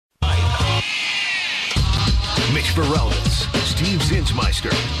Mitch Barelas, Steve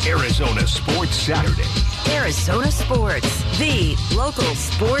Zinsmeister, Arizona Sports Saturday. Arizona Sports, the local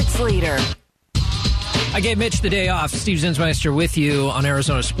sports leader. I gave Mitch the day off. Steve Zinsmeister with you on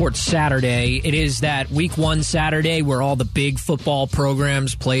Arizona Sports Saturday. It is that Week 1 Saturday where all the big football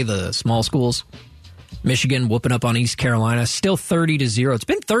programs play the small schools. Michigan whooping up on East Carolina. Still 30-0. It's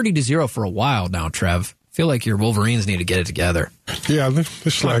been 30-0 for a while now, Trev. I feel like your Wolverines need to get it together. Yeah, they're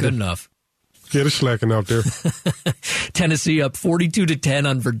slacking. Not good enough. Yeah, they're slacking out there. Tennessee up 42-10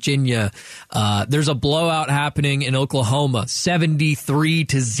 on Virginia. There's a blowout happening in Oklahoma,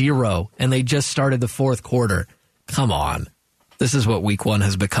 73-0, and they just started the fourth quarter. Come on. This is what Week 1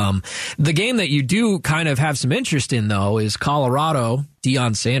 has become. The game that you do kind of have some interest in, though, is Colorado.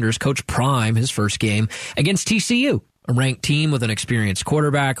 Deion Sanders, Coach Prime, his first game against TCU, a ranked team with an experienced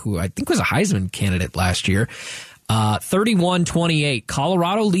quarterback who I think was a Heisman candidate last year. 31-28.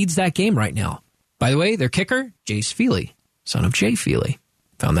 Colorado leads that game right now. By the way, their kicker, Jace Feely, son of Jay Feely.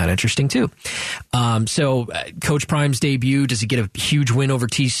 Found that interesting, too. So Coach Prime's debut, does he get a huge win over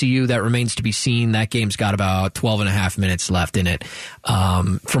TCU? That remains to be seen. That game's got about 12 and a half minutes left in it.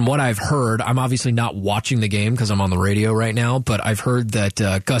 From what I've heard, I'm obviously not watching the game because I'm on the radio right now, but I've heard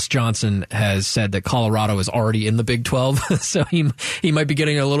that Gus Johnson has said that Colorado is already in the Big 12, so he might be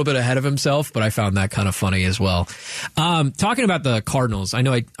getting a little bit ahead of himself, but I found that kind of funny as well. Talking about the Cardinals, I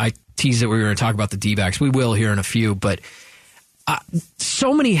know I teased that we were going to talk about the D-backs. We will here in a few, but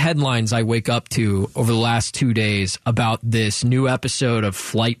so many headlines I wake up to over the last 2 days about this new episode of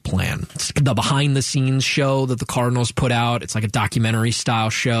Flight Plan. It's the behind-the-scenes show that the Cardinals put out. It's like a documentary-style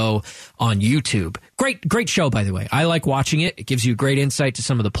show on YouTube. Great show, by the way. I like watching it. It gives you great insight to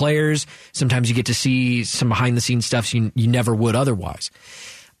some of the players. Sometimes you get to see some behind-the-scenes stuff you never would otherwise.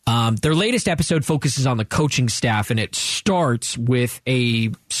 Their latest episode focuses on the coaching staff, and it starts with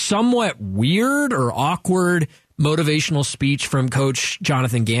a somewhat weird or awkward motivational speech from Coach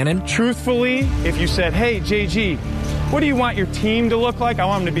Jonathan Gannon. Truthfully, if you said, hey, JG, what do you want your team to look like? I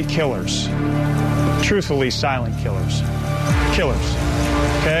want them to be killers. Truthfully, silent killers. Killers.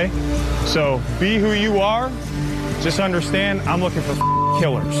 Okay? So be who you are. Just understand, I'm looking for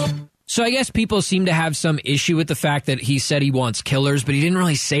killers. So I guess people seem to have some issue with the fact that he said he wants killers, but he didn't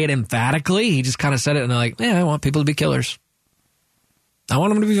really say it emphatically. He just kind of said it, and they're like, I want people to be killers. I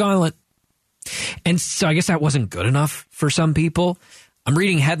want them to be violent. And so I guess that wasn't good enough for some people. I'm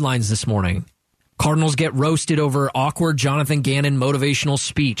reading headlines this morning. Cardinals get roasted over awkward Jonathan Gannon motivational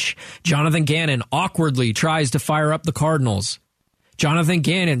speech. Jonathan Gannon awkwardly tries to fire up the Cardinals. Jonathan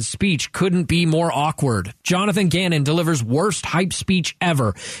Gannon's speech couldn't be more awkward. Jonathan Gannon delivers worst hype speech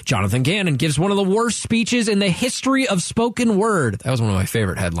ever. Jonathan Gannon gives one of the worst speeches in the history of spoken word. That was one of my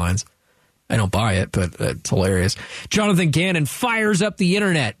favorite headlines. I don't buy it, but it's hilarious. Jonathan Gannon fires up the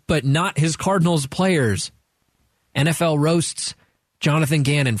internet, but not his Cardinals players. NFL roasts Jonathan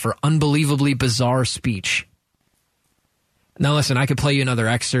Gannon for unbelievably bizarre speech. Now, listen, I could play you another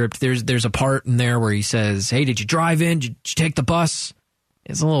excerpt. There's a part in there where he says, hey, did you drive in? Did you take the bus?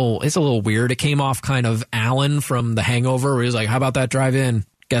 It's a little weird. It came off kind of Alan from The Hangover, where he was like, how about that drive in?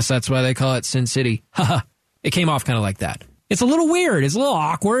 Guess that's why they call it Sin City. Haha. It came off kind of like that. It's a little weird. It's a little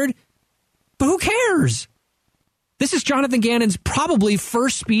awkward. But who cares? This is Jonathan Gannon's probably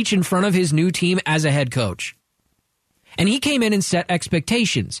first speech in front of his new team as a head coach. And he came in and set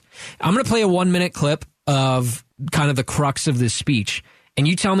expectations. I'm going to play a 1-minute clip of kind of the crux of this speech, and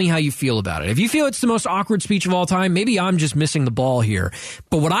you tell me how you feel about it. If you feel it's the most awkward speech of all time, maybe I'm just missing the ball here.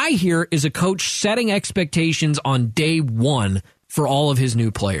 But what I hear is a coach setting expectations on day one for all of his new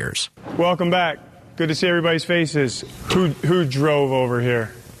players. Welcome back. Good to see everybody's faces. Who drove over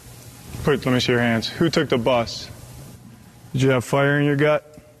here? Let me see your hands. Who took the bus? Did you have fire in your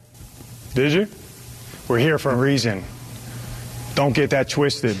gut? Did you? We're here for a reason. Don't get that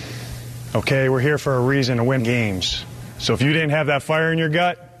twisted. Okay, we're here for a reason to win games. So if you didn't have that fire in your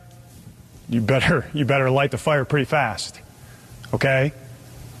gut, you better light the fire pretty fast. Okay?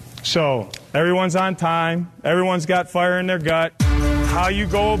 So everyone's on time. Everyone's got fire in their gut. How you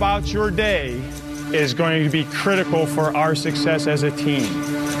go about your day is going to be critical for our success as a team.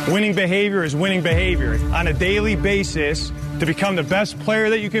 Winning behavior is winning behavior on a daily basis to become the best player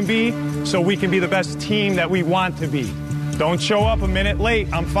that you can be so we can be the best team that we want to be. Don't show up a minute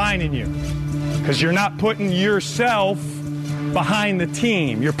late, I'm fining you. Because you're not putting yourself behind the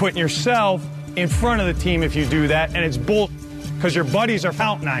team. You're putting yourself in front of the team if you do that, and it's bull because your buddies are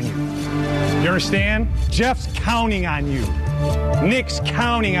counting on you. You understand? Jeff's counting on you. Nick's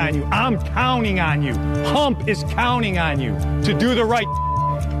counting on you. I'm counting on you. Hump is counting on you to do the right.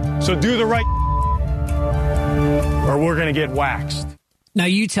 So do the right or we're going to get waxed. Now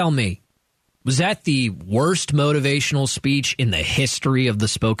you tell me, Was that the worst motivational speech in the history of the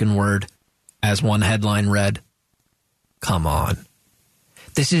spoken word, as one headline read? Come on.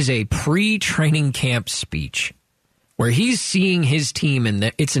 This is a pre-training camp speech where he's seeing his team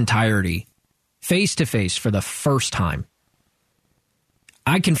in its entirety face-to-face for the first time.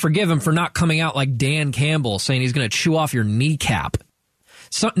 I can forgive him for not coming out like Dan Campbell saying he's going to chew off your kneecap.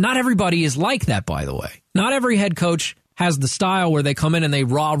 So, not everybody is like that, by the way. Not every head coach has the style where they come in and they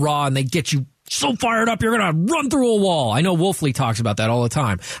rah-rah and they get you so fired up you're going to run through a wall. I know Wolfley talks about that all the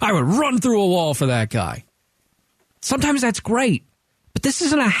time. I would run through a wall for that guy. Sometimes that's great, but this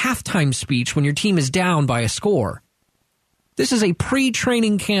isn't a halftime speech when your team is down by a score. This is a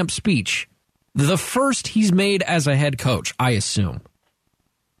pre-training camp speech. The first he's made as a head coach, I assume.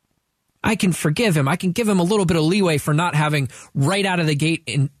 I can forgive him. I can give him a little bit of leeway for not having right out of the gate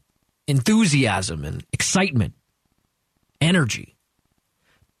enthusiasm and excitement, energy.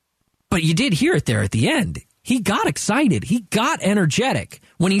 But you did hear it there at the end. He got excited. He got energetic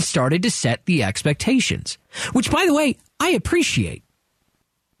when he started to set the expectations, which, by the way, I appreciate.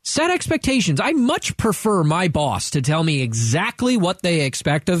 Set expectations. I much prefer my boss to tell me exactly what they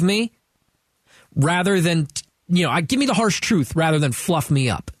expect of me rather than, give me the harsh truth rather than fluff me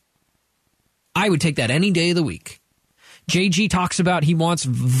up. I would take that any day of the week. JG talks about he wants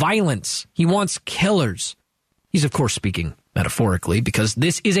violence. He wants killers. He's, of course, speaking metaphorically because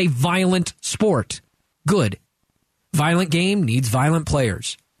this is a violent sport. Good. Violent game needs violent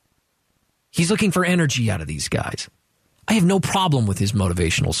players. He's looking for energy out of these guys. I have no problem with his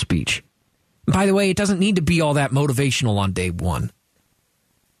motivational speech. And by the way, it doesn't need to be all that motivational on day one.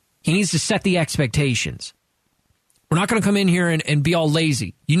 He needs to set the expectations. We're not going to come in here and be all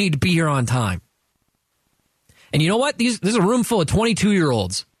lazy. You need to be here on time. And you know what? This is a room full of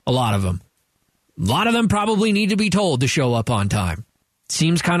 22-year-olds, a lot of them. A lot of them probably need to be told to show up on time.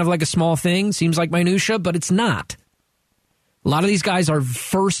 Seems kind of like a small thing, seems like minutia, but it's not. A lot of these guys are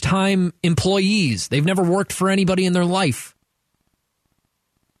first-time employees. They've never worked for anybody in their life.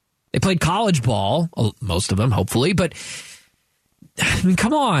 They played college ball, most of them, hopefully, but I mean,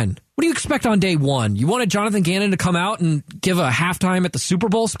 come on. What do you expect on day one? You wanted Jonathan Gannon to come out and give a halftime at the Super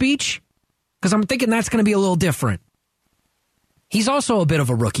Bowl speech? Because I'm thinking that's going to be a little different. He's also a bit of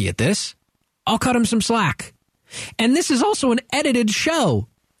a rookie at this. I'll cut him some slack. And this is also an edited show.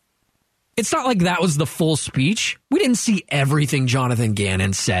 It's not like that was the full speech. We didn't see everything Jonathan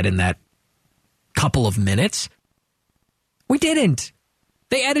Gannon said in that couple of minutes. We didn't.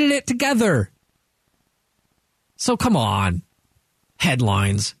 They edited it together. So come on.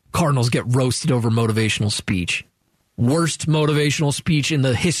 Headlines. Cardinals get roasted over motivational speech. Worst motivational speech in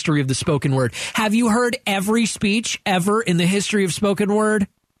the history of the spoken word. Have you heard every speech ever in the history of spoken word?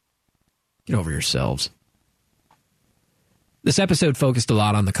 Get over yourselves. This episode focused a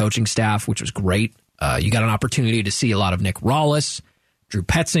lot on the coaching staff, which was great. You got an opportunity to see a lot of Nick Rawlis, Drew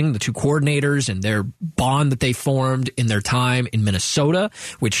Petzing, the two coordinators, and their bond that they formed in their time in Minnesota,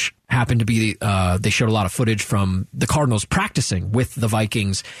 which happened to be, they showed a lot of footage from the Cardinals practicing with the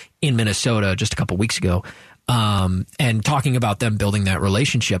Vikings in Minnesota just a couple weeks ago, and talking about them building that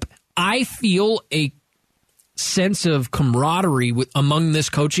relationship. I feel a sense of camaraderie among this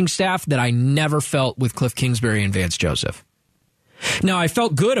coaching staff that I never felt with Cliff Kingsbury and Vance Joseph. Now, I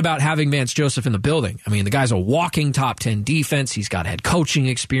felt good about having Vance Joseph in the building. I mean, the guy's a walking top 10 defense. He's got head coaching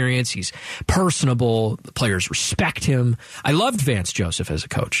experience. He's personable. The players respect him. I loved Vance Joseph as a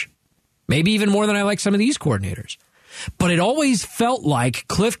coach, maybe even more than I like some of these coordinators. But it always felt like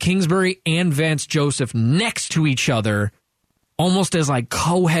Cliff Kingsbury and Vance Joseph next to each other, almost as like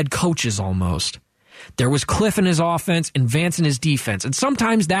co-head coaches almost. There was Cliff in his offense and Vance in his defense. And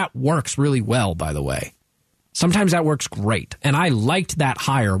sometimes that works really well, by the way. Sometimes that works great. And I liked that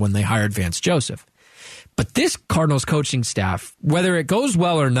hire when they hired Vance Joseph. But this Cardinals coaching staff, whether it goes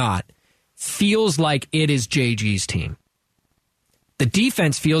well or not, feels like it is JG's team. The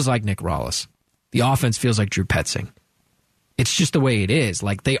defense feels like Nick Rawlis. The offense feels like Drew Petzing. It's just the way it is.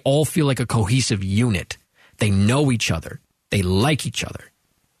 Like, they all feel like a cohesive unit. They know each other. They like each other.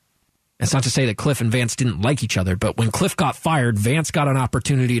 It's not to say that Cliff and Vance didn't like each other, but when Cliff got fired, Vance got an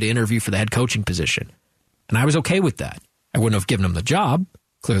opportunity to interview for the head coaching position. And I was okay with that. I wouldn't have given him the job.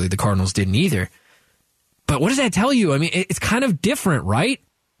 Clearly the Cardinals didn't either. But what does that tell you? I mean, it's kind of different, right?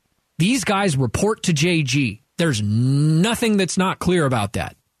 These guys report to JG. There's nothing that's not clear about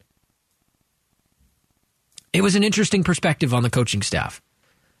that. It was an interesting perspective on the coaching staff.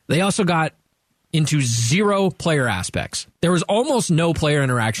 They also got into zero player aspects. There was almost no player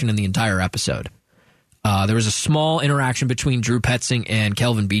interaction in the entire episode. There was a small interaction between Drew Petzing and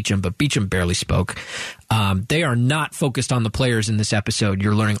Kelvin Beachum, but Beachum barely spoke. They are not focused on the players in this episode.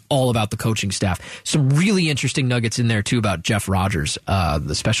 You're learning all about the coaching staff. Some really interesting nuggets in there, too, about Jeff Rogers,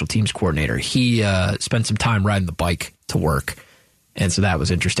 the special teams coordinator. He spent some time riding the bike to work, and so that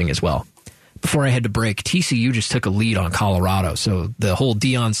was interesting as well. Before I head to break, TCU just took a lead on Colorado, so the whole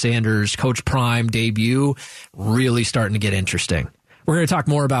Deion Sanders, Coach Prime debut really starting to get interesting. We're going to talk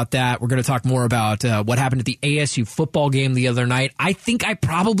more about that. We're going to talk more about what happened at the ASU football game the other night. I think I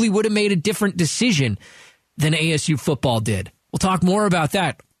probably would have made a different decision than ASU football did. We'll talk more about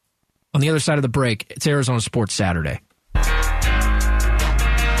that on the other side of the break. It's Arizona Sports Saturday.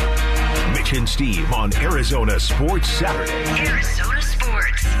 Mitch and Steve on Arizona Sports Saturday. Arizona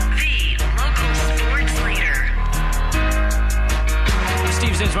Sports, the local sports leader.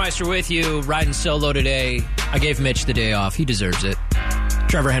 Steve Zinsmeister with you, riding solo today. I gave Mitch the day off. He deserves it.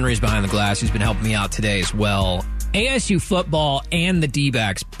 Trevor Henry's behind the glass. He's been helping me out today as well. ASU football and the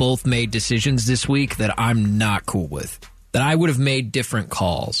D-backs both made decisions this week that I'm not cool with, that I would have made different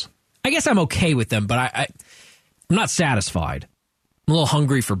calls. I guess I'm okay with them, but I'm not satisfied. I'm a little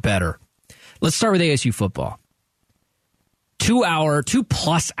hungry for better. Let's start with ASU football.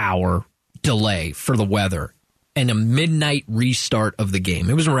 2+ hour delay for the weather and a midnight restart of the game.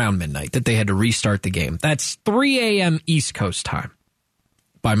 It was around midnight that they had to restart the game. That's 3 a.m. East Coast time,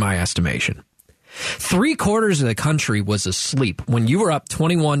 by my estimation. 3/4 of the country was asleep when you were up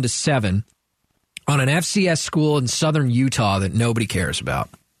 21-7 on an FCS school in southern Utah that nobody cares about.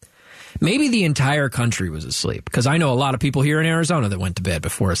 Maybe the entire country was asleep, because I know a lot of people here in Arizona that went to bed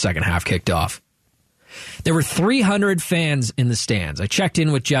before a second half kicked off. There were 300 fans in the stands. I checked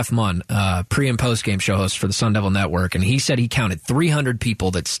in with Jeff Munn, pre- and post-game show host for the Sun Devil Network, and he said he counted 300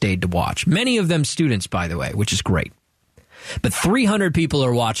 people that stayed to watch. Many of them students, by the way, which is great. But 300 people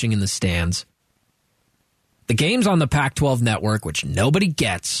are watching in the stands. The game's on the Pac-12 network, which nobody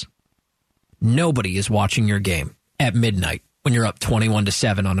gets. Nobody is watching your game at midnight when you're up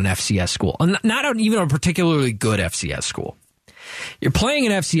 21-7 on an FCS school. Not even a particularly good FCS school. You're playing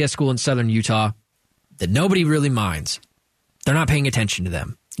an FCS school in southern Utah that nobody really minds. They're not paying attention to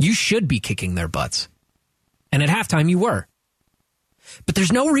them. You should be kicking their butts. And at halftime, you were. But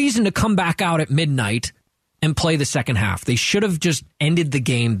there's no reason to come back out at midnight and play the second half. They should have just ended the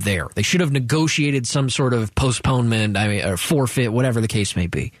game there. They should have negotiated some sort of postponement, or forfeit, whatever the case may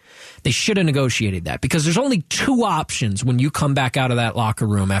be. They should have negotiated that, because there's only two options when you come back out of that locker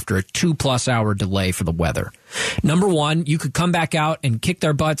room after a 2+ hour delay for the weather. Number one, you could come back out and kick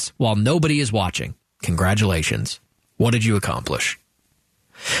their butts while nobody is watching. Congratulations. What did you accomplish?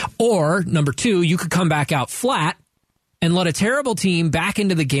 Or, number two, you could come back out flat and let a terrible team back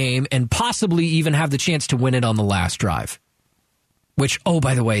into the game and possibly even have the chance to win it on the last drive. Which, oh,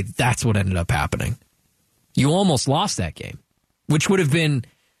 by the way, that's what ended up happening. You almost lost that game, which would have been,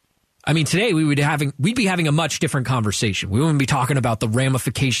 I mean, today we'd be having a much different conversation. We wouldn't be talking about the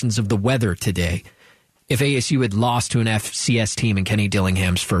ramifications of the weather today if ASU had lost to an FCS team in Kenny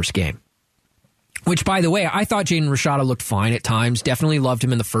Dillingham's first game. Which, by the way, I thought Jaden Rashada looked fine at times. Definitely loved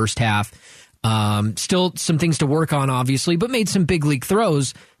him in the first half. Still some things to work on, obviously, but made some big league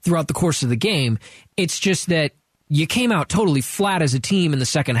throws throughout the course of the game. It's just that you came out totally flat as a team in the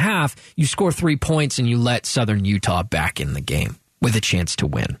second half. You score 3 points and you let Southern Utah back in the game with a chance to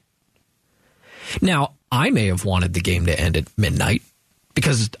win. Now, I may have wanted the game to end at midnight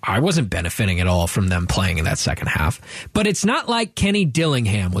because I wasn't benefiting at all from them playing in that second half. But it's not like Kenny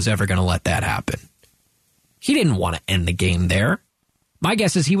Dillingham was ever going to let that happen. He didn't want to end the game there. My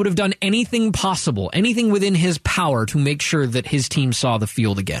guess is he would have done anything possible, anything within his power to make sure that his team saw the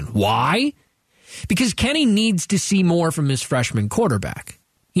field again. Why? Because Kenny needs to see more from his freshman quarterback.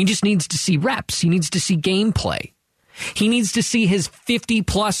 He just needs to see reps. He needs to see gameplay. He needs to see his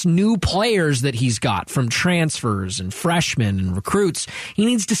 50-plus new players that he's got from transfers and freshmen and recruits. He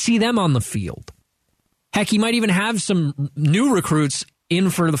needs to see them on the field. Heck, he might even have some new recruits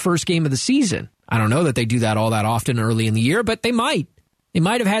in for the first game of the season. I don't know that they do that all that often early in the year, but they might. They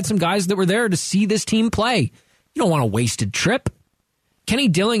might have had some guys that were there to see this team play. You don't want a wasted trip. Kenny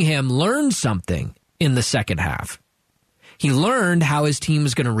Dillingham learned something in the second half. He learned how his team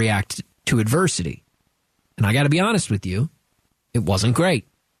was going to react to adversity. And I got to be honest with you, it wasn't great.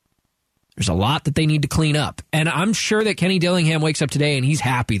 There's a lot that they need to clean up. And I'm sure that Kenny Dillingham wakes up today and he's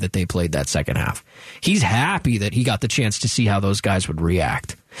happy that they played that second half. He's happy that he got the chance to see how those guys would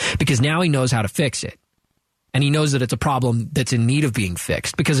react. Because now he knows how to fix it. And he knows that it's a problem that's in need of being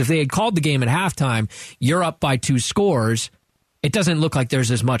fixed. Because if they had called the game at halftime, you're up by 2 scores, it doesn't look like there's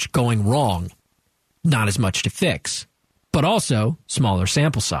as much going wrong. Not as much to fix. But also, smaller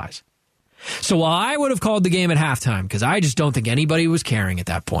sample size. So while I would have called the game at halftime, because I just don't think anybody was caring at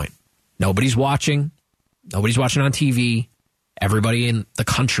that point. Nobody's watching. Nobody's watching on TV. Everybody in the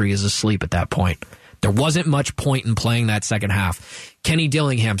country is asleep at that point. There wasn't much point in playing that second half. Kenny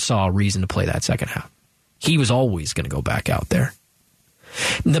Dillingham saw a reason to play that second half. He was always going to go back out there.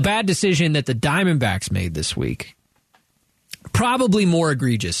 The bad decision that the Diamondbacks made this week, probably more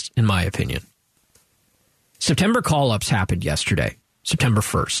egregious in my opinion. September call-ups happened yesterday, September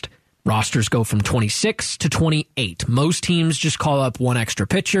 1st. Rosters go from 26 to 28. Most teams just call up one extra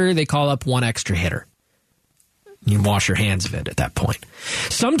pitcher. They call up one extra hitter. You can wash your hands of it at that point.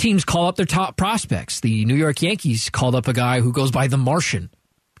 Some teams call up their top prospects. The New York Yankees called up a guy who goes by the Martian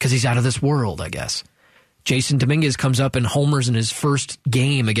because he's out of this world, I guess. Jason Dominguez comes up and homers in his first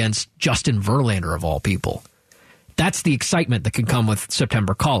game against Justin Verlander, of all people. That's the excitement that can come with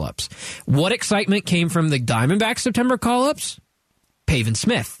September call-ups. What excitement came from the Diamondbacks September call-ups? Pavin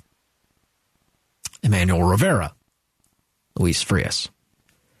Smith, Emmanuel Rivera, Luis Frias.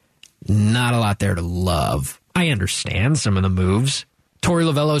 Not a lot there to love. I understand some of the moves. Torey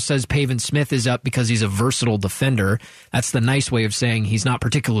Lovello says Pavin Smith is up because he's a versatile defender. That's the nice way of saying he's not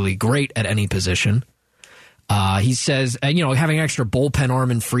particularly great at any position. He says, having an extra bullpen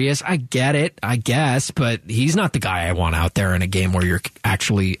arm in Frias, I get it, I guess, but he's not the guy I want out there in a game where you're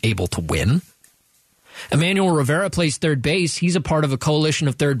actually able to win. Emmanuel Rivera plays third base. He's a part of a coalition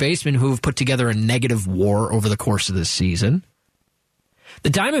of third basemen who have put together a negative WAR over the course of this season. The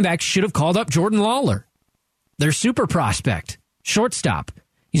Diamondbacks should have called up Jordan Lawler, their super prospect, shortstop.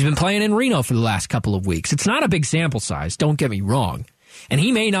 He's been playing in Reno for the last couple of weeks. It's not a big sample size, don't get me wrong. And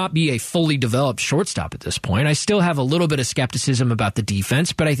he may not be a fully developed shortstop at this point. I still have a little bit of skepticism about the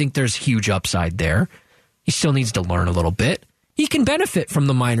defense, but I think there's huge upside there. He still needs to learn a little bit. He can benefit from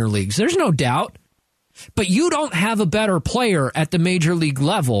the minor leagues, there's no doubt. But you don't have a better player at the major league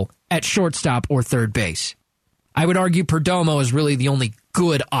level at shortstop or third base. I would argue Perdomo is really the only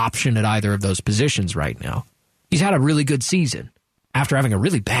good option at either of those positions right now. He's had a really good season after having a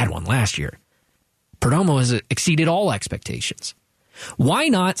really bad one last year. Perdomo has exceeded all expectations. Why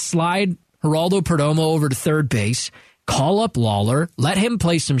not slide Geraldo Perdomo over to third base, call up Lawler, let him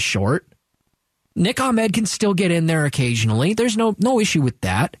play some short? Nick Ahmed can still get in there occasionally. There's no issue with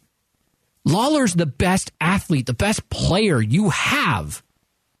that. Lawler's the best athlete, the best player you have.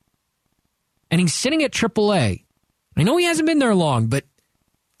 And he's sitting at AAA. I know he hasn't been there long, but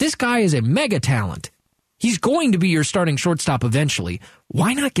this guy is a mega talent. He's going to be your starting shortstop eventually.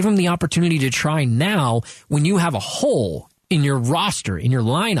 Why not give him the opportunity to try now when you have a hole in your roster, in your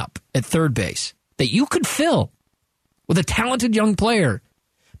lineup at third base that you could fill with a talented young player?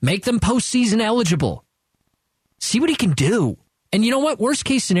 Make them postseason eligible. See what he can do. And you know what? Worst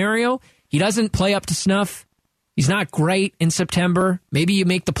case scenario, he doesn't play up to snuff. He's not great in September. Maybe you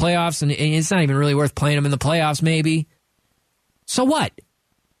make the playoffs, and it's not even really worth playing him in the playoffs, maybe. So what?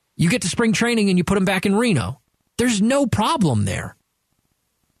 You get to spring training and you put him back in Reno. There's no problem there.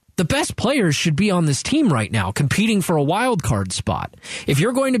 The best players should be on this team right now, competing for a wild card spot. If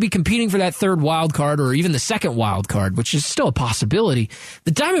you're going to be competing for that third wild card or even the second wild card, which is still a possibility,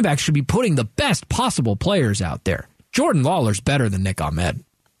 the Diamondbacks should be putting the best possible players out there. Jordan Lawler's better than Nick Ahmed.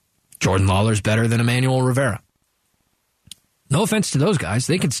 Jordan Lawler's better than Emmanuel Rivera. No offense to those guys.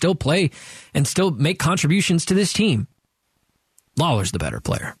 They can still play and still make contributions to this team. Lawler's the better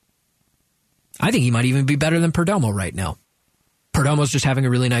player. I think he might even be better than Perdomo right now. Perdomo's just having a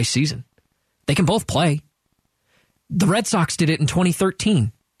really nice season. They can both play. The Red Sox did it in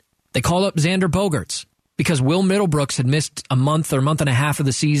 2013. They called up Xander Bogaerts because Will Middlebrooks had missed a month or month and a half of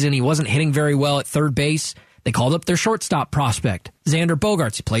the season. He wasn't hitting very well at third base. They called up their shortstop prospect, Xander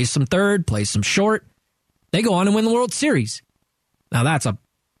Bogaerts. He plays some third, plays some short. They go on and win the World Series. Now, that's a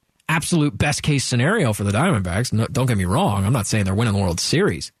absolute best-case scenario for the Diamondbacks. No, don't get me wrong. I'm not saying they're winning the World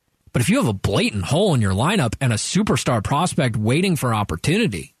Series. But if you have a blatant hole in your lineup and a superstar prospect waiting for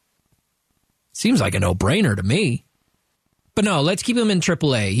opportunity, seems like a no-brainer to me. But no, let's keep him in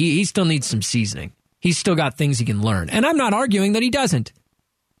AAA. He still needs some seasoning. He's still got things he can learn. And I'm not arguing that he doesn't.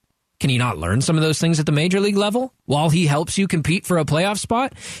 Can he not learn some of those things at the major league level while he helps you compete for a playoff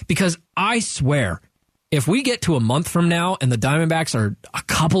spot? Because I swear, if we get to a month from now and the Diamondbacks are a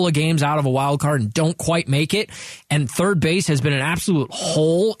couple of games out of a wild card and don't quite make it, and third base has been an absolute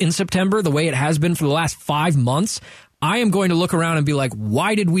hole in September the way it has been for the last 5 months, I am going to look around and be like,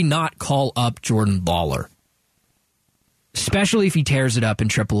 why did we not call up Jordan Lawler? Especially if he tears it up in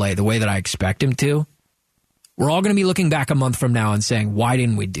AAA the way that I expect him to. We're all going to be looking back a month from now and saying, why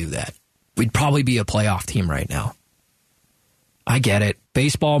didn't we do that? We'd probably be a playoff team right now. I get it.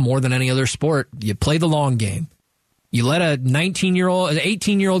 Baseball, more than any other sport, you play the long game. You let a 19-year-old, an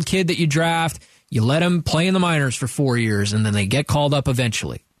 18-year-old kid that you draft, you let him play in the minors for 4 years, and then they get called up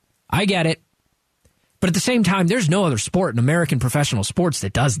eventually. I get it. But at the same time, there's no other sport in American professional sports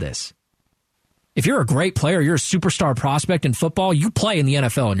that does this. If you're a great player, you're a superstar prospect in football, you play in the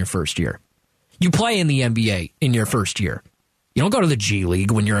NFL in your first year. You play in the NBA in your first year. You don't go to the G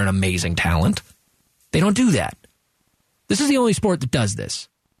League when you're an amazing talent. They don't do that. This is the only sport that does this.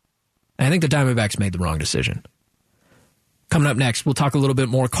 And I think the Diamondbacks made the wrong decision. Coming up next, we'll talk a little bit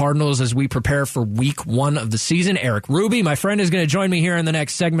more Cardinals as we prepare for week 1 of the season. Eric Ruby, my friend, is going to join me here in the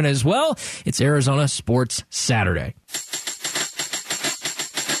next segment as well. It's Arizona Sports Saturday.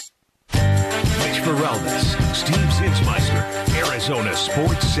 Mitch Fereldes, Steve Zinsmeister, Arizona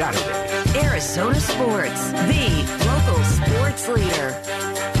Sports Saturday. Arizona Sports, the local sports leader.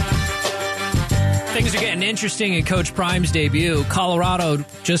 Things are getting interesting in Coach Prime's debut. Colorado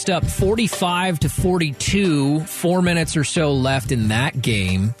just up 45-42, 4 minutes or so left in that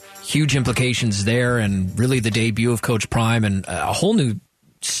game. Huge implications there, and really the debut of Coach Prime and a whole new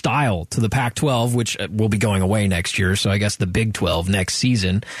style to the Pac-12, which will be going away next year, so I guess the Big 12 next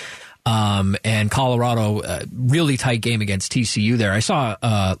season. And Colorado, really tight game against TCU there. I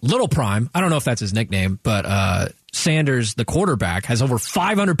saw Little Prime, I don't know if that's his nickname, but Sanders, the quarterback, has over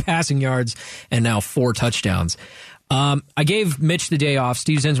 500 passing yards and now 4 touchdowns. I gave Mitch the day off.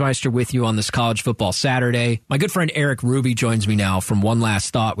 Steve Zinsmeister with you on this College Football Saturday. My good friend Eric Ruby joins me now from One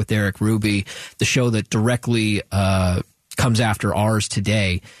Last Thought with Eric Ruby, the show that directly comes after ours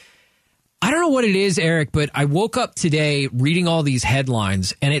today. I don't know what it is, Eric, but I woke up today reading all these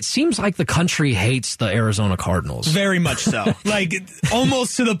headlines, and it seems like the country hates the Arizona Cardinals. Very much so. Like,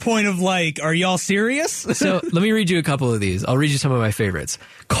 almost to the point of, like, are y'all serious? So let me read you a couple of these. I'll read you some of my favorites.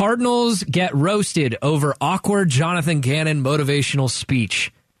 Cardinals get roasted over awkward Jonathan Gannon motivational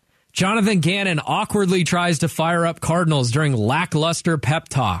speech. Jonathan Gannon awkwardly tries to fire up Cardinals during lackluster pep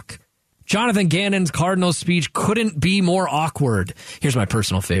talk. Jonathan Gannon's Cardinals speech couldn't be more awkward. Here's my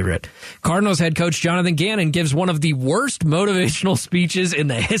personal favorite. Cardinals head coach Jonathan Gannon gives one of the worst motivational speeches in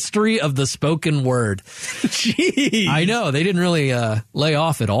the history of the spoken word. Jeez. I know. They didn't really lay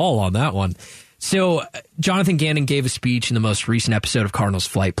off at all on that one. So Jonathan Gannon gave a speech in the most recent episode of Cardinals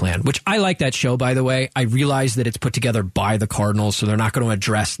Flight Plan, which I like that show, by the way. I realize that it's put together by the Cardinals, so they're not going to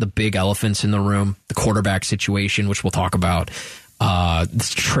address the big elephants in the room, the quarterback situation, which we'll talk about.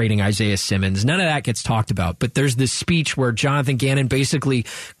 Trading Isaiah Simmons. None of that gets talked about. But there's this speech where Jonathan Gannon basically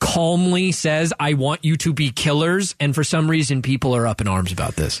calmly says, I want you to be killers. And for some reason, people are up in arms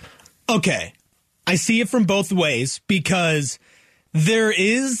about this. Okay. I see it from both ways because there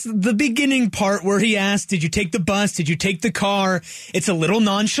is the beginning part where he asked, did you take the bus? Did you take the car? It's a little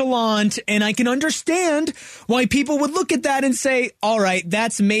nonchalant. And I can understand why people would look at that and say, all right,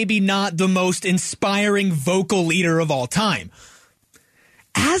 that's maybe not the most inspiring vocal leader of all time.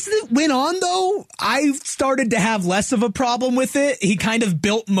 As it went on, though, I started to have less of a problem with it. He kind of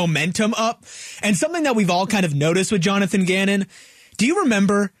built momentum up. And something that we've all kind of noticed with Jonathan Gannon, do you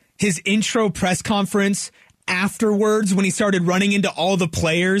remember his intro press conference afterwards when he started running into all the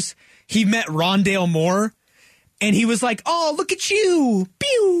players? He met Rondale Moore, and he was like, oh, look at you.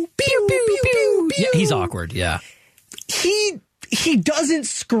 Pew, pew, pew, pew, pew, pew. Yeah, he's awkward, yeah. He doesn't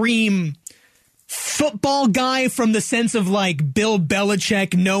scream football guy from the sense of like Bill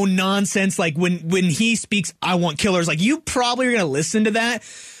Belichick, no nonsense. Like when he speaks, I want killers. Like you probably are going to listen to that.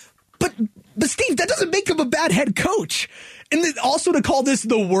 But Steve, that doesn't make him a bad head coach. And then also to call this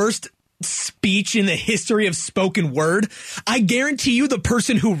the worst speech in the history of spoken word, I guarantee you the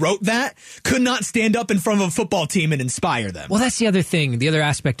person who wrote that could not stand up in front of a football team and inspire them. Well, that's the other thing. The other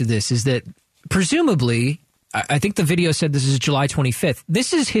aspect of this is that presumably, I think the video said this is July 25th.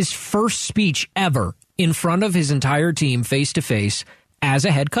 This is his first speech ever in front of his entire team face-to-face as a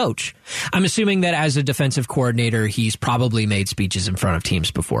head coach. I'm assuming that as a defensive coordinator, he's probably made speeches in front of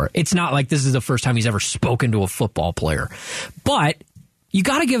teams before. It's not like this is the first time he's ever spoken to a football player. But you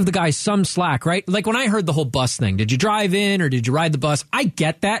got to give the guy some slack, right? Like when I heard the whole bus thing, did you drive in or did you ride the bus? I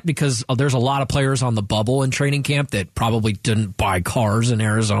get that because there's a lot of players on the bubble in training camp that probably didn't buy cars in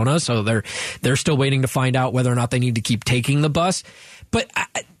Arizona, so they're still waiting to find out whether or not they need to keep taking the bus. But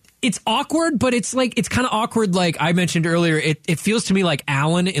it's awkward, but it's like it's kind of awkward. Like I mentioned earlier, it feels to me like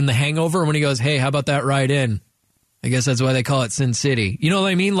Alan in The Hangover when he goes, "Hey, how about that ride in?" I guess that's why they call it Sin City. You know what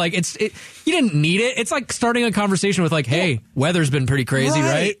I mean? Like you didn't need it. It's like starting a conversation with like, hey, weather's been pretty crazy,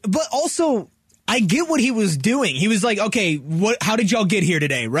 right? But also, I get what he was doing. He was like, okay, how did y'all get here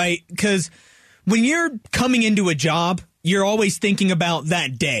today, right? Because when you're coming into a job you're always thinking about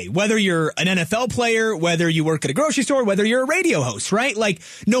that day, whether you're an NFL player, whether you work at a grocery store, whether you're a radio host, right? Like,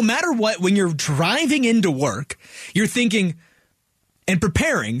 no matter what, when you're driving into work, you're thinking and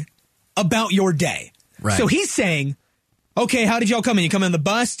preparing about your day. Right. So he's saying, okay, how did y'all come in? You come in the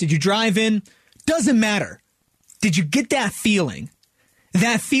bus? Did you drive in? Doesn't matter. Did you get that feeling?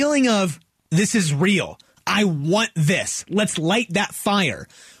 That feeling of, this is real. I want this. Let's light that fire.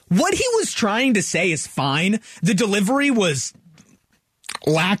 What he was trying to say is fine. The delivery was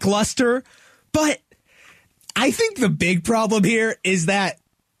lackluster, but I think the big problem here is that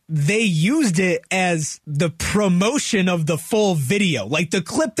they used it as the promotion of the full video. Like, the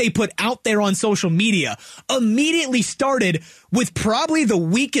clip they put out there on social media immediately started with probably the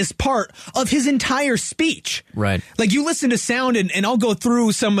weakest part of his entire speech. Right. Like, you listen to sound, and I'll go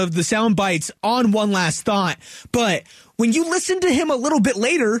through some of the sound bites on One Last Thought, but when you listen to him a little bit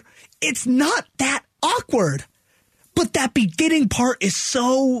later, it's not that awkward. But that beginning part is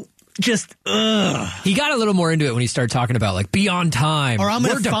so just, ugh. He got a little more into it when he started talking about, like, be on time. Or I'm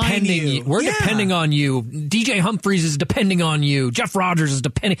going to find you. We're depending on you. DJ Humphries is depending on you. Jeff Rogers is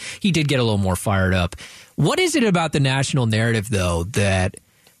depending. He did get a little more fired up. What is it about the national narrative, though, that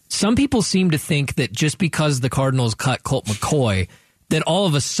some people seem to think that just because the Cardinals cut Colt McCoy, that all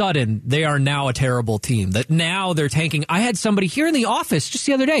of a sudden they are now a terrible team, that now they're tanking. I had somebody here in the office just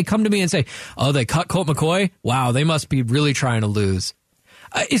the other day come to me and say, oh, they cut Colt McCoy? Wow, they must be really trying to lose.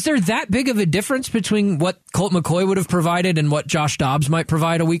 Is there that big of a difference between what Colt McCoy would have provided and what Josh Dobbs might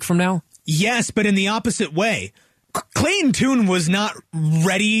provide a week from now? Yes, but in the opposite way. Clayton Tune was not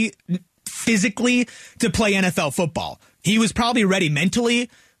ready physically to play NFL football. He was probably ready mentally,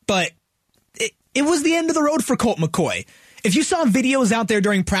 but it was the end of the road for Colt McCoy. If you saw videos out there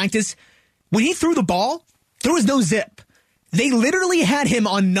during practice, when he threw the ball, there was no zip. They literally had him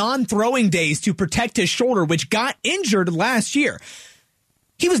on non-throwing days to protect his shoulder, which got injured last year.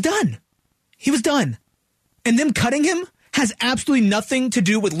 He was done. He was done. And them cutting him has absolutely nothing to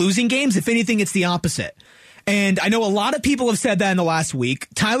do with losing games. If anything, it's the opposite. And I know a lot of people have said that in the last week.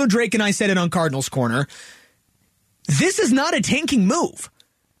 Tyler Drake and I said it on Cardinals Corner. This is not a tanking move.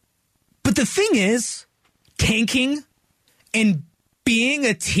 But the thing is, tanking and being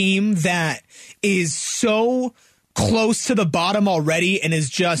a team that is so close to the bottom already and is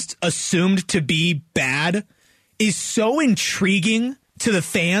just assumed to be bad is so intriguing to the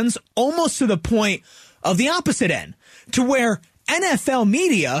fans, almost to the point of the opposite end, to where NFL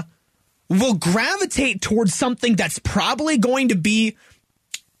media will gravitate towards something that's probably going to be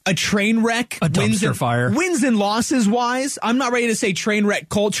a train wreck, a dumpster fire, wins and losses wise. I'm not ready to say train wreck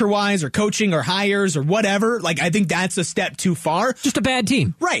culture wise or coaching or hires or whatever. Like, I think that's a step too far. Just a bad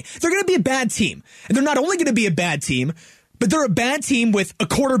team. Right. They're going to be a bad team. And they're not only going to be a bad team, but they're a bad team with a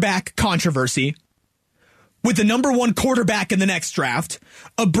quarterback controversy, with the number one quarterback in the next draft,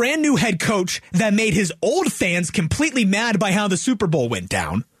 a brand new head coach that made his old fans completely mad by how the Super Bowl went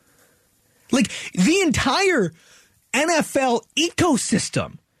down. Like, the entire NFL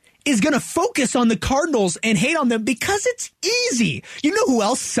ecosystem is going to focus on the Cardinals and hate on them because it's easy. You know who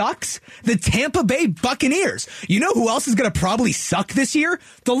else sucks? The Tampa Bay Buccaneers. You know who else is going to probably suck this year?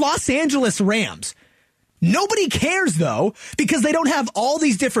 The Los Angeles Rams. Nobody cares, though, because they don't have all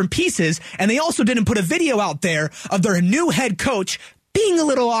these different pieces, and they also didn't put a video out there of their new head coach being a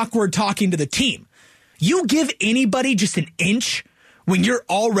little awkward talking to the team. You give anybody just an inch when you're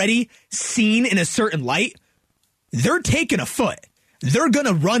already seen in a certain light, they're taking a foot. They're going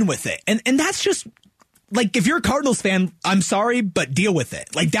to run with it. And that's just, like, if you're a Cardinals fan, I'm sorry, but deal with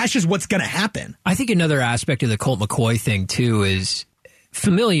it. Like, that's just what's going to happen. I think another aspect of the Colt McCoy thing, too, is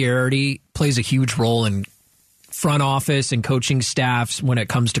familiarity plays a huge role in front office and coaching staffs when it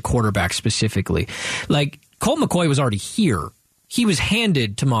comes to quarterbacks specifically. Like, Colt McCoy was already here. He was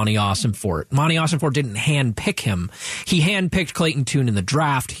handed to Monty Ossenfort. Monty Ossenfort didn't hand-pick him. He hand-picked Clayton Tune in the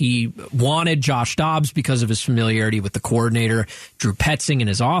draft. He wanted Josh Dobbs because of his familiarity with the coordinator, Drew Petzing, in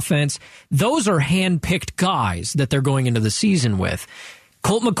his offense. Those are hand-picked guys that they're going into the season with.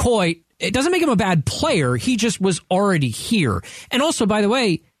 Colt McCoy, it doesn't make him a bad player. He just was already here. And also, by the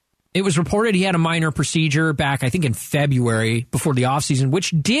way, it was reported he had a minor procedure back, I think, in February before the offseason, which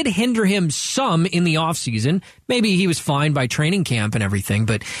did hinder him some in the offseason. Maybe he was fine by training camp and everything,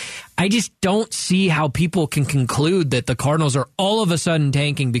 but I just don't see how people can conclude that the Cardinals are all of a sudden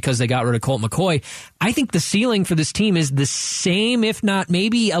tanking because they got rid of Colt McCoy. I think the ceiling for this team is the same, if not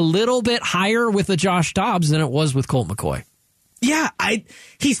maybe a little bit higher with the Josh Dobbs than it was with Colt McCoy. Yeah,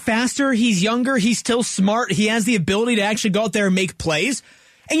 he's faster, he's younger, he's still smart, he has the ability to actually go out there and make plays.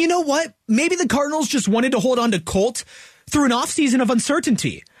 And you know what? Maybe the Cardinals just wanted to hold on to Colt through an offseason of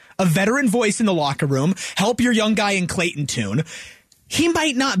uncertainty, a veteran voice in the locker room, help your young guy in Clayton Tune. He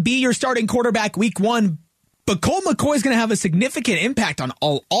might not be your starting quarterback week 1, but Colt McCoy is going to have a significant impact on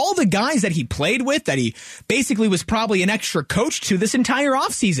all the guys that he played with, that he basically was probably an extra coach to this entire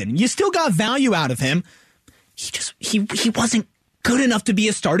offseason. You still got value out of him. He wasn't good enough to be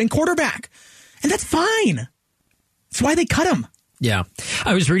a starting quarterback. And that's fine. That's why they cut him. Yeah.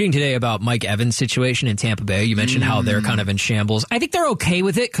 I was reading today about Mike Evans' situation in Tampa Bay. You mentioned how they're kind of in shambles. I think they're okay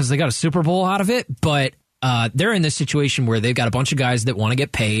with it because they got a Super Bowl out of it, but they're in this situation where they've got a bunch of guys that want to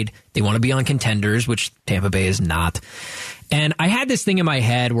get paid. They want to be on contenders, which Tampa Bay is not. And I had this thing in my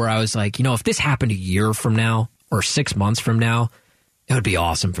head where I was like, if this happened a year from now or 6 months from now, it would be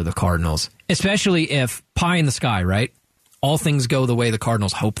awesome for the Cardinals, especially if pie in the sky, right? All things go the way the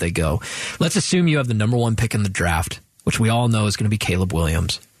Cardinals hope they go. Let's assume you have the number 1 pick in the draft, which we all know is going to be Caleb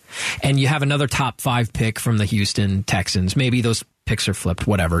Williams. And you have another top 5 pick from the Houston Texans. Maybe those picks are flipped,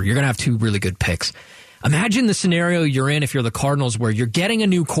 whatever. You're going to have 2 really good picks. Imagine the scenario you're in if you're the Cardinals where you're getting a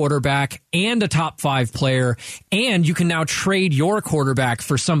new quarterback and a top 5 player, and you can now trade your quarterback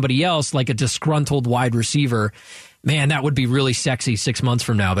for somebody else like a disgruntled wide receiver. Man, that would be really sexy 6 months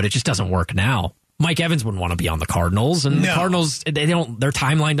from now, but it just doesn't work now. Mike Evans wouldn't want to be on the Cardinals, and the Cardinals, their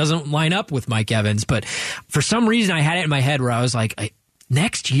timeline doesn't line up with Mike Evans. But for some reason, I had it in my head where I was like,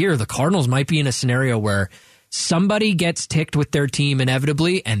 next year, the Cardinals might be in a scenario where somebody gets ticked with their team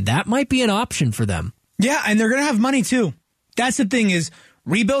inevitably, and that might be an option for them. Yeah, and they're going to have money too. That's the thing is,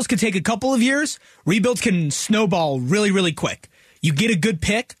 rebuilds could take a couple of years. Rebuilds can snowball really, really quick. You get a good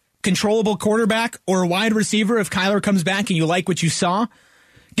pick, controllable quarterback, or a wide receiver if Kyler comes back and you like what you saw.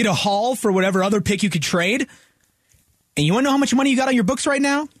 Get a haul for whatever other pick you could trade. And you want to know how much money you got on your books right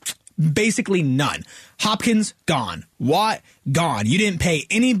now? Basically none. Hopkins, gone. Watt, gone. You didn't pay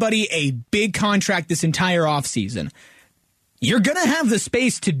anybody a big contract this entire offseason. You're going to have the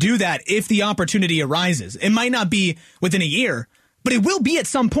space to do that if the opportunity arises. It might not be within a year, but it will be at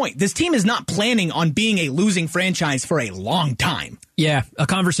some point. This team is not planning on being a losing franchise for a long time. Yeah, a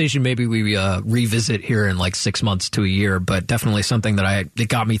conversation maybe we revisit here in like 6 months to a year, but definitely something that it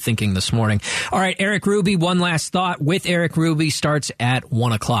got me thinking this morning. All right, Eric Ruby, one last thought with Eric Ruby starts at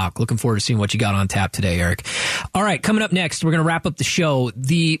 1 o'clock. Looking forward to seeing what you got on tap today, Eric. All right, coming up next, we're going to wrap up the show.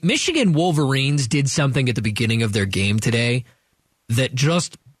 The Michigan Wolverines did something at the beginning of their game today that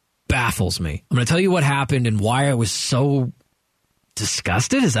just baffles me. I'm going to tell you what happened and why I was so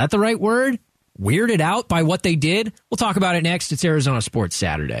disgusted. Is that the right word? Weirded out by what they did? We'll talk about it next. It's Arizona Sports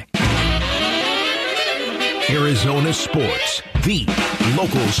Saturday. Arizona Sports, the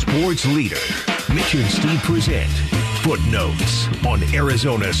local sports leader. Mitch and Steve present Footnotes on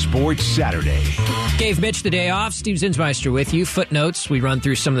Arizona Sports Saturday. Gave Mitch the day off. Steve Zinsmeister with you. Footnotes. We run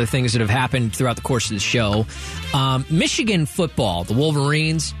through some of the things that have happened throughout the course of the show. Michigan football, the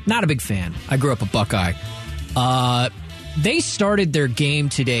Wolverines, not a big fan. I grew up a Buckeye. They started their game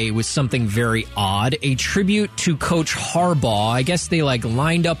today with something very odd, a tribute to Coach Harbaugh. I guess they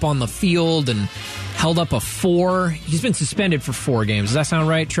lined up on the field and held up a 4. He's been suspended for 4 games. Does that sound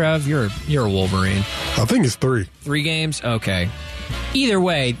right, Trev? You're a Wolverine. I think it's 3. 3 games? Okay. Either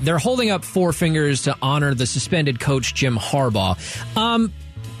way, they're holding up 4 fingers to honor the suspended coach Jim Harbaugh.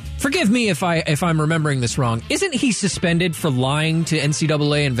 Forgive me if I'm remembering this wrong. Isn't he suspended for lying to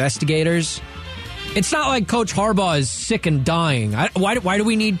NCAA investigators? It's not like Coach Harbaugh is sick and dying. Why do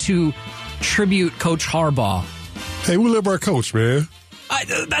we need to tribute Coach Harbaugh? Hey, we love our coach, man.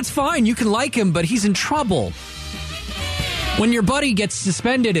 That's fine. You can like him, but he's in trouble. When your buddy gets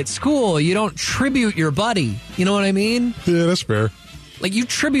suspended at school, you don't tribute your buddy. You know what I mean? Yeah, that's fair. You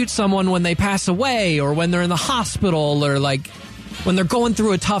tribute someone when they pass away or when they're in the hospital or when they're going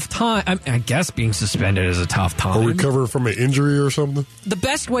through a tough time. I guess being suspended is a tough time. Or recovering from an injury or something. The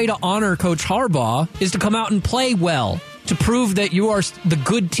best way to honor Coach Harbaugh is to come out and play well, to prove that you are the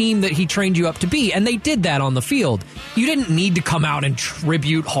good team that he trained you up to be. And they did that on the field. You didn't need to come out and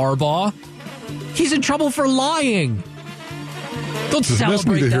tribute Harbaugh. He's in trouble for lying. Don't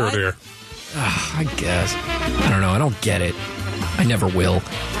celebrate that. Here or there. I guess. I don't know. I don't get it. I never will.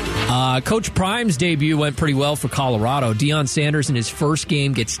 Coach Prime's debut went pretty well for Colorado. Deion Sanders in his first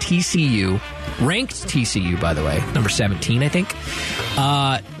game gets TCU. Ranked TCU, by the way. Number 17, I think.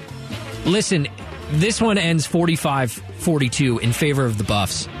 Listen, this one ends 45-42 in favor of the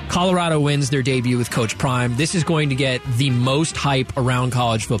Buffs. Colorado wins their debut with Coach Prime. This is going to get the most hype around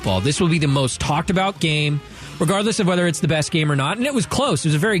college football. This will be the most talked about game, regardless of whether it's the best game or not. And it was close. It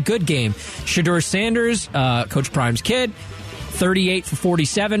was a very good game. Shedeur Sanders, Coach Prime's kid, 38 for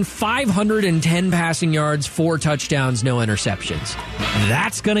 47, 510 passing yards, 4 touchdowns, no interceptions.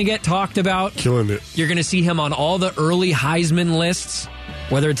 That's going to get talked about. Killing it. You're going to see him on all the early Heisman lists.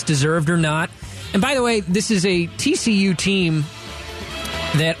 whether it's deserved or not. And by the way, this is a TCU team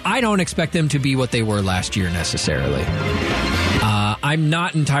that I don't expect them to be what they were last year necessarily. I'm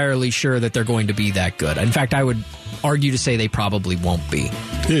not entirely sure that they're going to be that good. In fact, I would argue to say they probably won't be.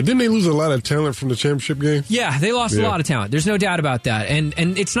 Yeah, didn't they lose a lot of talent from the championship game? Yeah, they lost a lot of talent. There's no doubt about that. And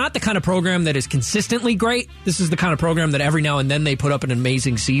it's not the kind of program that is consistently great. This is the kind of program that every now and then they put up an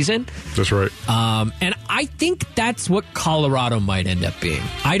amazing season. That's right. And I think that's what Colorado might end up being.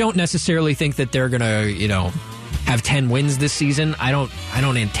 I don't necessarily think that they're going to, have 10 wins this season. I don't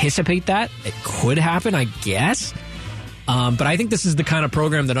anticipate that. It could happen, I guess. But I think this is the kind of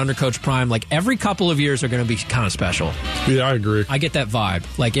program that under Coach Prime, like every couple of years are going to be kind of special. Yeah, I agree. I get that vibe.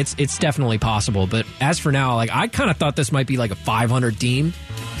 Like it's definitely possible. But as for now, like I kind of thought this might be like a 500 team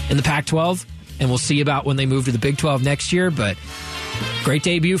in the Pac-12, and we'll see about when they move to the Big 12 next year. But great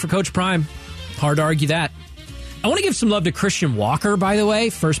debut for Coach Prime. Hard to argue that. I want to give some love to Christian Walker, by the way,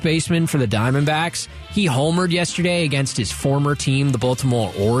 first baseman for the Diamondbacks. He homered yesterday against his former team, the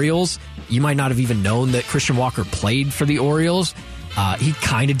Baltimore Orioles. You might not have even known that Christian Walker played for the Orioles. He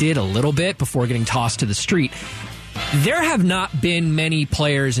kind of did a little bit before getting tossed to the street. There have not been many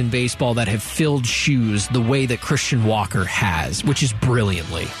players in baseball that have filled shoes the way that Christian Walker has, which is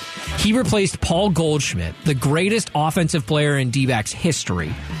brilliantly. He replaced Paul Goldschmidt, the greatest offensive player in D-backs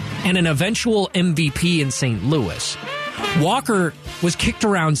history, and an eventual MVP in St. Louis. Walker was kicked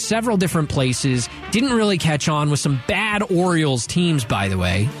around several different places, didn't really catch on with some bad Orioles teams, by the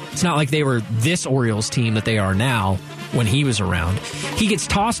way. It's not like they were this Orioles team that they are now when he was around. He gets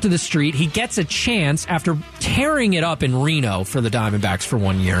tossed to the street. He gets a chance after tearing it up in Reno for the Diamondbacks for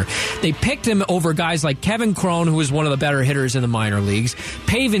 1 year. They picked him over guys like Kevin Cron, who was one of the better hitters in the minor leagues,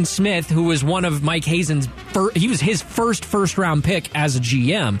 Pavin Smith, who was one of Mike Hazen's he was his first-round pick as a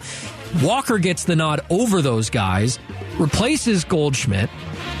GM. Walker gets the nod over those guys, replaces Goldschmidt,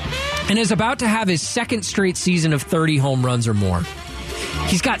 and is about to have his second straight season of 30 home runs or more.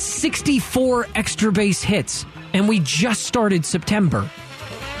 He's got 64 extra base hits, and we just started September.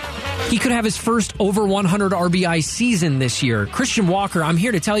 He could have his first over 100 RBI season this year. Christian Walker, I'm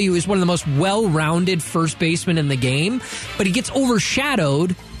here to tell you, is one of the most well-rounded first basemen in the game, but he gets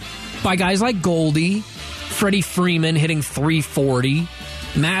overshadowed by guys like Goldie, Freddie Freeman hitting 340,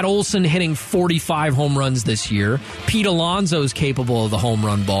 Matt Olson hitting 45 home runs this year. Pete Alonso's capable of the home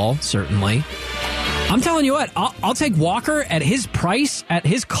run ball, certainly. I'm telling you what, I'll take Walker at his price, at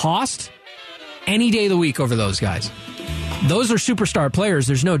his cost, any day of the week over those guys. Those are superstar players,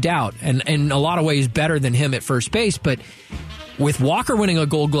 there's no doubt, and in a lot of ways better than him at first base. But with Walker winning a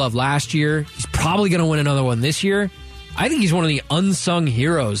Gold Glove last year, he's probably going to win another one this year. I think he's one of the unsung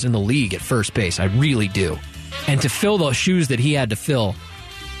heroes in the league at first base. I really do. And to fill those shoes that he had to fill,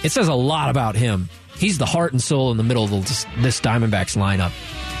 it says a lot about him. He's the heart and soul in the middle of this Diamondbacks lineup.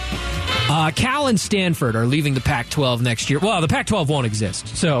 Cal and Stanford are leaving the Pac-12 next year. Well, the Pac-12 won't exist,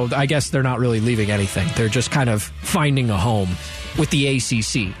 so I guess they're not really leaving anything. They're just kind of finding a home with the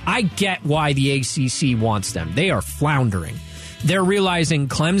ACC. I get why the ACC wants them. They are floundering. They're realizing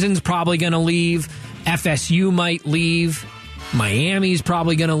Clemson's probably going to leave. FSU might leave. Miami's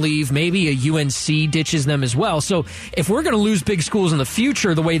probably going to leave. Maybe a UNC ditches them as well. So if we're going to lose big schools in the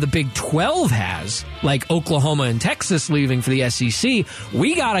future the way the Big 12 has, like Oklahoma and Texas leaving for the SEC,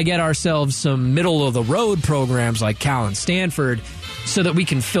 we got to get ourselves some middle-of-the-road programs like Cal and Stanford so that we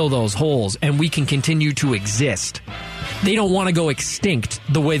can fill those holes and we can continue to exist. They don't want to go extinct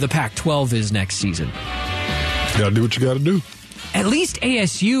the way the Pac-12 is next season. You got to do what you got to do. At least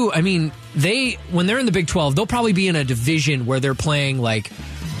ASU, I mean, when they're in the Big 12, they'll probably be in a division where they're playing, like,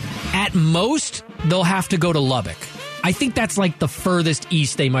 at most, they'll have to go to Lubbock. I think that's, like, the furthest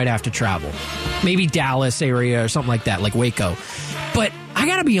east they might have to travel. Maybe Dallas area or something like that, like Waco. But I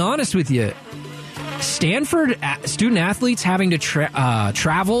got to be honest with you. Stanford student-athletes having to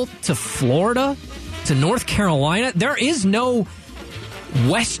travel to Florida, to North Carolina, there is no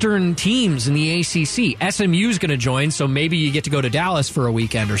Western teams in the ACC. SMU's going to join, so maybe you get to go to Dallas for a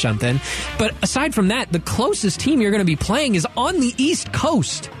weekend or something. But aside from that, the closest team you're going to be playing is on the East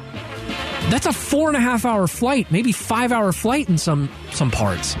Coast. That's a 4.5-hour flight, maybe 5-hour flight in some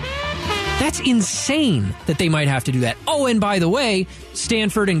parts. That's insane that they might have to do that. Oh, and by the way,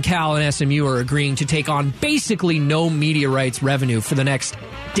 Stanford and Cal and SMU are agreeing to take on basically no media rights revenue for the next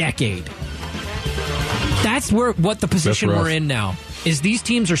decade. That's what the position we're in now. Is these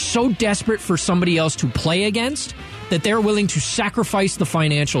teams are so desperate for somebody else to play against that they're willing to sacrifice the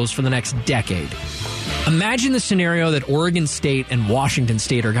financials for the next decade. Imagine the scenario that Oregon State and Washington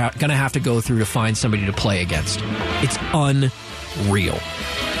State are going to have to go through to find somebody to play against. It's unreal.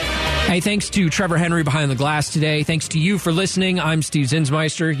 Hey, thanks to Trevor Henry behind the glass today. Thanks to you for listening. I'm Steve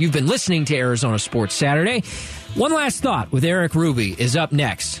Zinsmeister. You've been listening to Arizona Sports Saturday. One last thought with Eric Ruby is up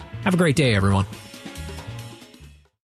next. Have a great day, everyone.